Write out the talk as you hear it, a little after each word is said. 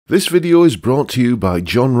This video is brought to you by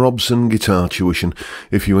John Robson Guitar Tuition.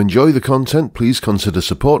 If you enjoy the content, please consider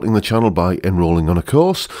supporting the channel by enrolling on a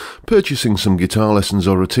course, purchasing some guitar lessons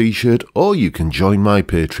or a t-shirt, or you can join my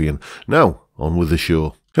Patreon. Now, on with the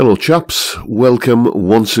show. Hello chaps, welcome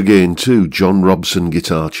once again to John Robson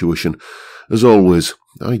Guitar Tuition. As always,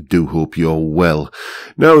 I do hope you're well.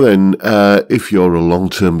 Now then, if you're a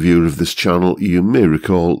long-term viewer of this channel, you may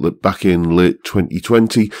recall that back in late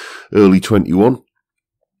 2020, early 21,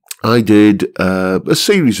 I did a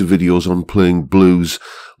series of videos on playing blues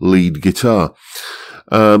lead guitar.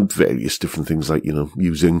 Various different things like,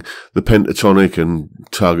 using the pentatonic and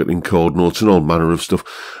targeting chord notes and all manner of stuff.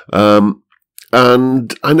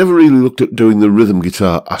 And I never really looked at doing the rhythm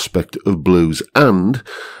guitar aspect of blues. And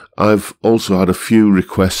I've also had a few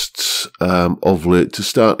requests of late to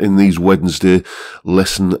start in these Wednesday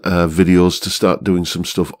lesson videos to start doing some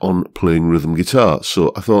stuff on playing rhythm guitar.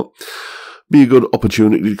 So I thought be a good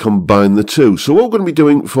opportunity to combine the two. So what we're going to be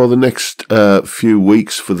doing for the next few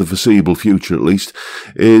weeks, for the foreseeable future at least,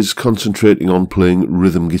 is concentrating on playing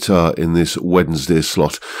rhythm guitar in this Wednesday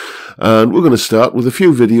slot. And we're going to start with a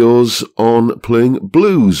few videos on playing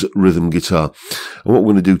blues rhythm guitar. And what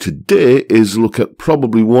we're going to do today is look at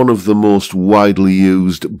probably one of the most widely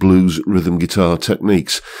used blues rhythm guitar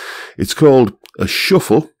techniques. It's called a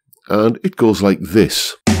shuffle, and it goes like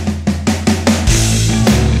this.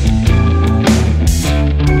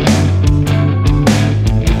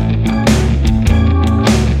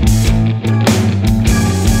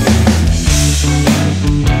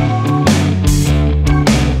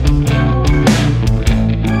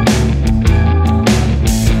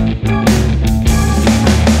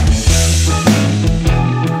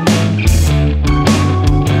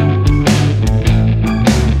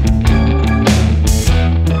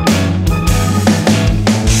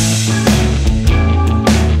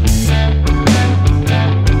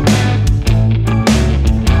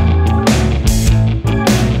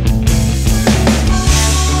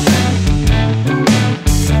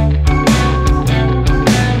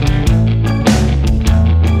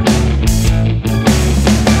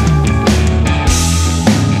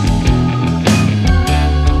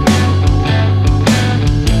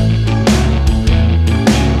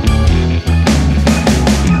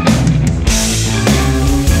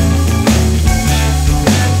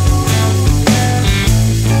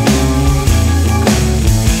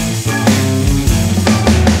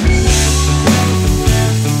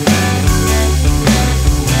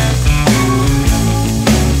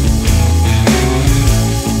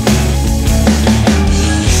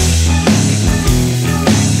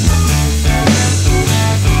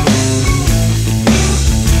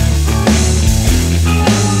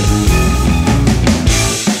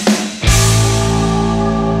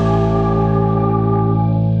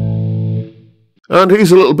 And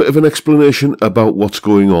here's a little bit of an explanation about what's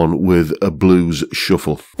going on with a blues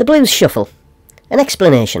shuffle. The blues shuffle. An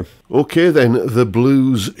explanation. Okay then, the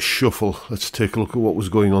blues shuffle. Let's take a look at what was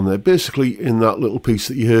going on there. Basically, in that little piece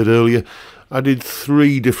that you heard earlier, I did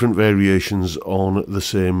 3 different variations on the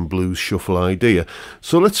same blues shuffle idea.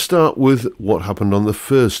 So let's start with what happened on the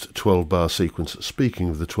first 12-bar sequence. Speaking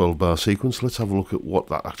of the 12-bar sequence, let's have a look at what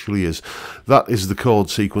that actually is. That is the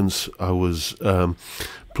chord sequence I was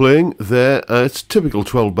playing there. It's typical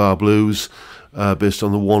 12-bar blues based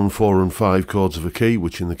on the 1, 4 and 5 chords of a key,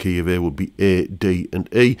 which in the key of A would be A, D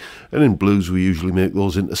and E, and in blues we usually make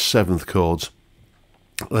those into 7th chords,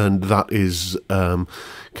 and that is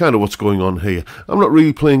kind of what's going on here. I'm not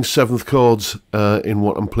really playing 7th chords in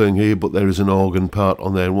what I'm playing here, but there is an organ part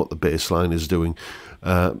on there, and what the bass line is doing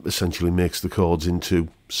essentially makes the chords into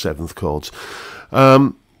 7th chords.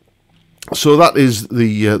 So that is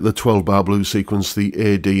the 12-bar blues sequence, the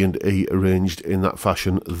A, D and E arranged in that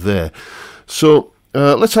fashion there. So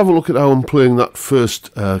let's have a look at how I'm playing that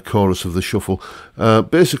first chorus of the shuffle.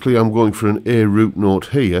 Basically I'm going for an A root note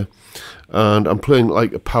here, and I'm playing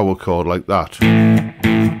like a power chord like that.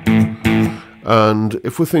 And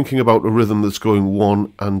if we're thinking about a rhythm that's going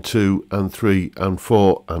 1 and 2 and 3 and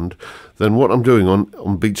 4, and then what I'm doing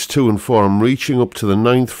on beats 2 and 4, I'm reaching up to the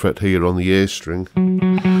 9th fret here on the A string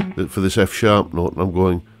for this F sharp note, and I'm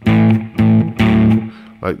going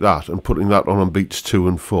like that and putting that on beats 2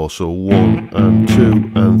 and 4. So 1 and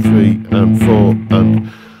 2 and 3 and 4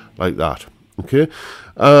 and like that. Okay,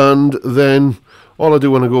 and then all I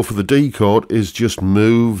do when I go for the D chord is just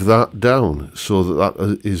move that down so that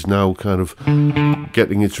that is now kind of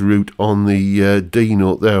getting its root on the D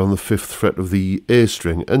note there on the 5th fret of the A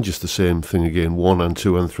string, and just the same thing again, 1 and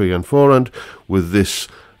 2 and 3 and 4, and with this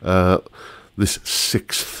this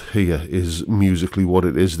 6th here is musically what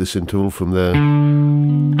it is, this interval from there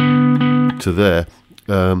to there.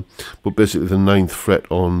 but basically the 9th fret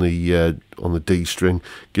on the D string,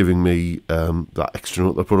 giving me that extra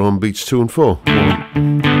note that I put on beats 2 and 4.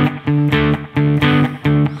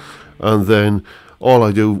 And then all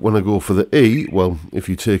I do when I go for the E, well, if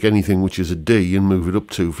you take anything which is a D and move it up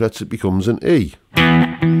 2 frets, it becomes an E.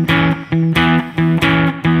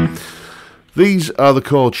 These are the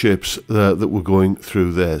chord shapes that we're going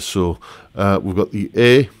through there. So we've got the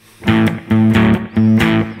A,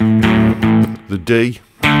 the D,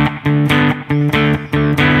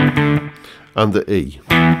 and the E.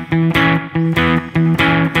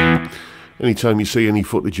 Anytime you see any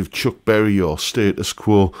footage of Chuck Berry or Status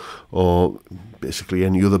Quo or basically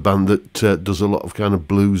any other band that does a lot of kind of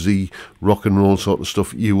bluesy rock and roll sort of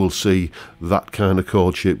stuff, you will see that kind of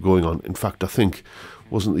chord shape going on. In fact, I think,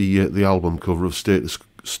 wasn't the album cover of Status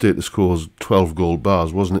Quo's 12 Gold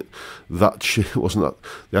Bars, wasn't it? Wasn't that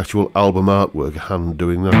the actual album artwork, a hand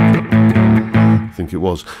doing that? I think it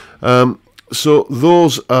was. So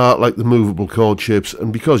those are like the movable chord shapes,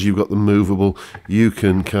 and because you've got them movable, you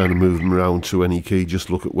can kind of move them around to any key. Just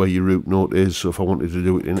look at where your root note is. So if I wanted to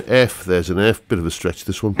do it in F, there's an F, bit of a stretch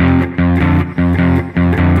this one.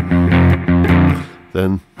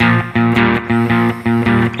 Then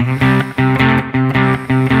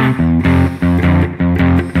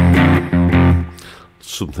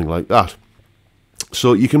something like that.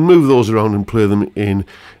 So you can move those around and play them in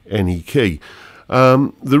any key.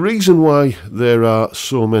 The reason why there are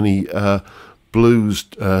so many blues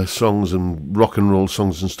songs and rock and roll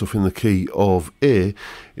songs and stuff in the key of A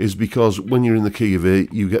is because when you're in the key of A,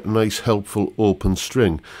 you get a nice helpful open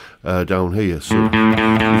string down here. So you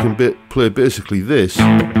can play basically this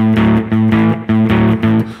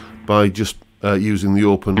by just using the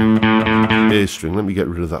open A string. Let me get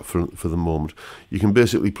rid of that for the moment. You can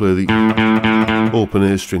basically play the open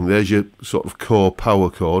A string. There's your sort of core power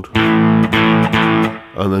chord,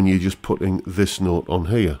 and then you're just putting this note on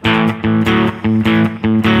here.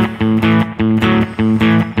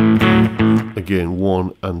 Again,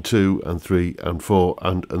 1 and 2 and 3 and 4,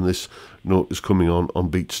 and this note is coming on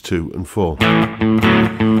beats 2 and 4.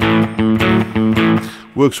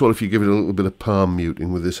 Works well if you give it a little bit of palm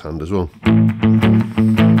muting with this hand as well.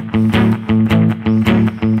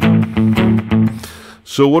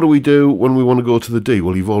 So what do we do when we want to go to the D?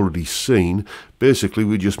 Well, you've already seen, basically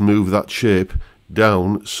we just move that shape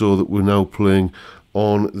down so that we're now playing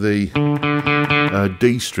on the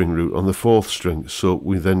D string root, on the 4th string. So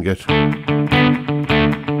we then get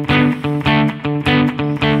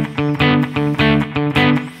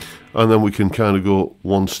and then we can kind of go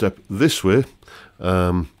one step this way,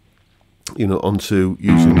 you know, onto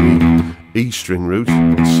using the E string root,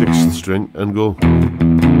 6th string, and go.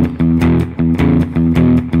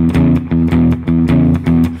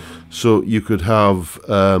 So you could have,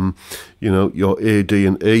 you know, your A, D,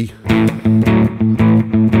 and E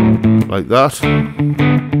like that.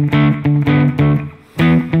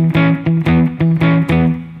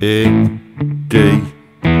 A, D,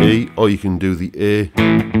 E, or you can do the A,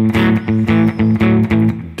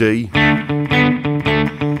 D,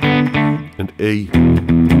 and E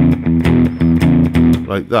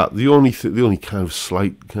like that. The only kind of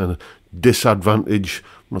slight kind of disadvantage,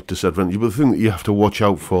 not disadvantage, but the thing that you have to watch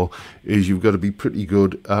out for is you've got to be pretty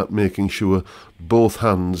good at making sure both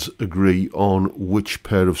hands agree on which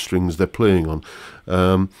pair of strings they're playing on.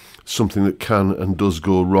 Something that can and does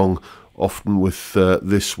go wrong often with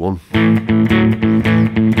this one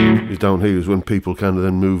is down here, is when people kind of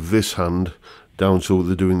then move this hand down so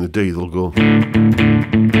they're doing the D, they'll go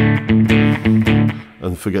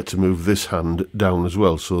and forget to move this hand down as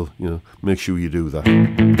well. So, you know, make sure you do that.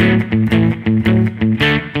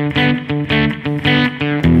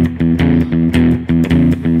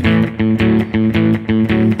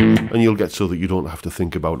 And you'll get so that you don't have to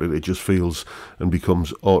think about it, it just feels and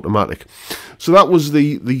becomes automatic. So that was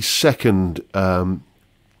the second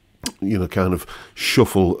you know, kind of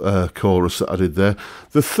shuffle chorus that I did there.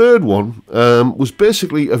 The third one was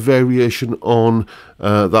basically a variation on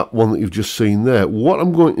that one that you've just seen there. What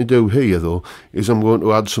I'm going to do here, though, is I'm going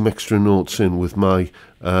to add some extra notes in with my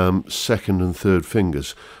second and third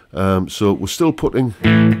fingers. So we're still putting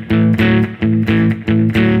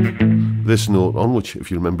this note on, which,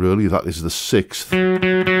 if you remember earlier, that is the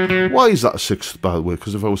 6th. Why is that a 6th, by the way?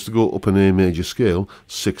 Because if I was to go up an A major scale,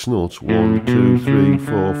 6 notes, 1, 2, 3,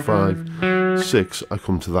 4, 5, 6, I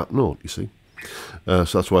come to that note, you see. So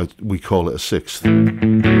that's why we call it a 6th.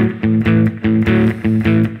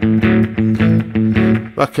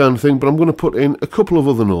 That kind of thing, but I'm going to put in a couple of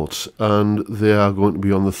other notes, and they are going to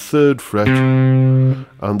be on the 3rd fret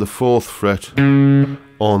and the 4th fret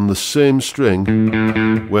on the same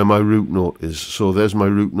string where my root note is. So there's my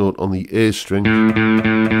root note on the A string,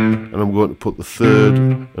 and I'm going to put the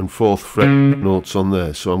 3rd and 4th fret notes on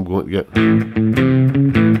there. So I'm going to get,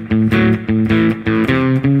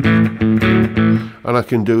 and I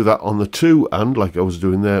can do that on the 2 and, like I was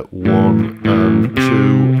doing there, 1 and 2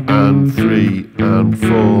 and 3 and 4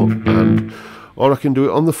 and, or I can do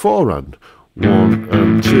it on the 4 and. 1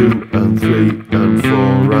 and 2 and 3 and 4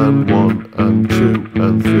 and 1 and 2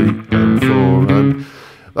 and 3 and 4 and.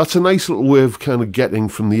 That's a nice little way of kind of getting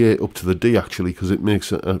from the A up to the D, actually, because it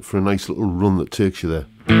makes it for a nice little run that takes you there.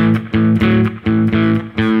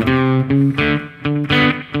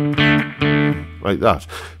 Like that.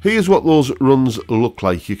 Here's what those runs look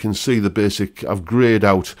like. You can see the basic. I've greyed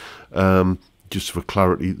out, just for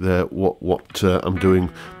clarity there, what I'm doing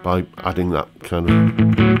by adding that kind of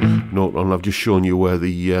note on. I've just shown you where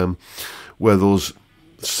the where those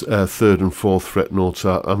 3rd and 4th fret notes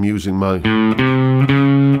are. I'm using my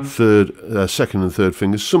 2nd and 3rd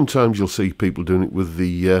fingers. Sometimes you'll see people doing it with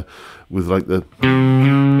the with like the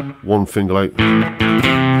one finger, like,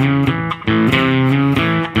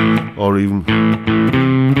 or even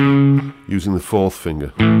using the 4th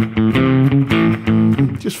finger.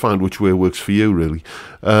 Just find which way works for you, really.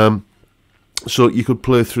 So you could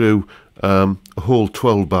play through a whole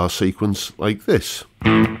 12-bar sequence like this.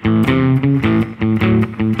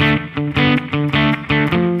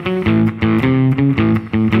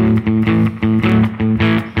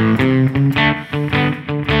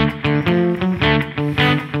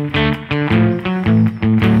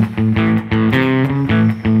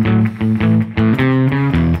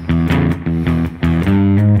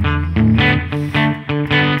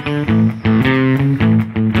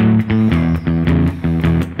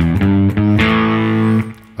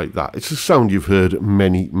 Like that. It's a sound you've heard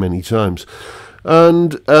many, many times.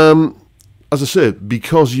 And as I say,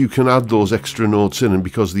 because you can add those extra notes in, and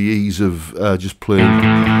because the ease of just playing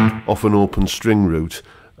off an open string root,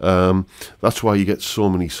 that's why you get so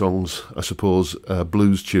many songs, I suppose,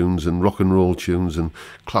 blues tunes and rock and roll tunes and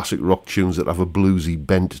classic rock tunes that have a bluesy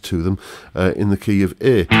bent to them in the key of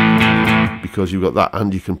A, because you've got that,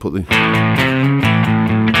 and you can put the,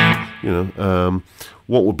 you know,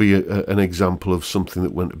 what would be an example of something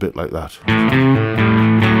that went a bit like that?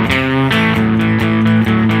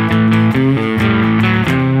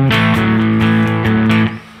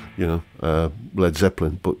 You know, Led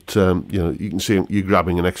Zeppelin, but you know, you can see you're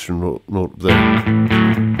grabbing an extra note there.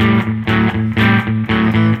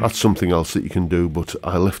 That's something else that you can do, but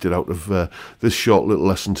I left it out of this short little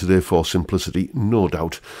lesson today for simplicity. No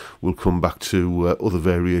doubt we'll come back to other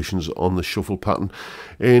variations on the shuffle pattern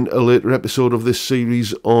in a later episode of this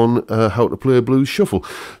series on how to play a blues shuffle.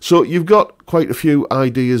 So you've got quite a few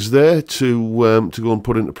ideas there to go and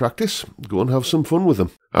put into practice. Go and have some fun with them.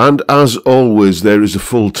 And as always, there is a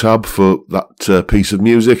full tab for that piece of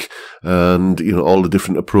music, and you know, all the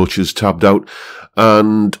different approaches tabbed out,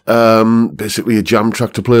 and basically a jam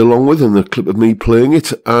track to play along with, and the clip of me playing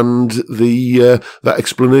it, and the that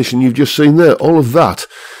explanation you've just seen there. All of that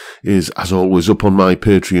is, as always, up on my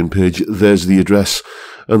Patreon page. There's the address,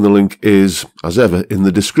 and the link is, as ever, in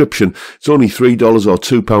the description. It's only $3 or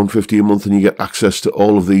 £2.50 a month, and you get access to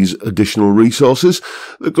all of these additional resources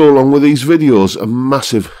that go along with these videos. A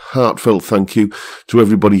massive, heartfelt thank you to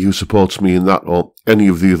everybody who supports me in that, or any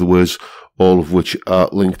of the other ways, all of which are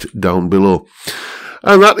linked down below.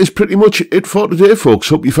 And that is pretty much it for today, folks.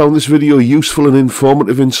 Hope you found this video useful and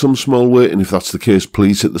informative in some small way, and if that's the case,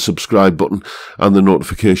 please hit the subscribe button and the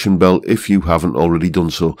notification bell if you haven't already done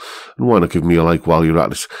so. And why not give me a like while you're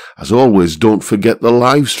at it? As always, don't forget the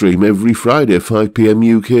live stream every Friday, 5 PM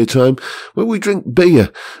UK time, where we drink beer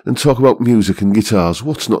and talk about music and guitars.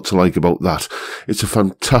 What's not to like about that? It's a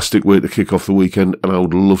fantastic way to kick off the weekend, and I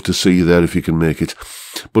would love to see you there if you can make it.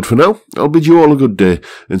 But for now, I'll bid you all a good day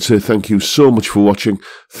and say thank you so much for watching.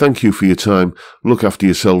 Thank you for your time. Look after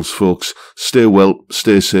yourselves, folks. Stay well,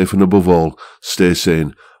 stay safe, and above all, stay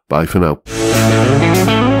sane. Bye for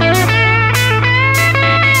now.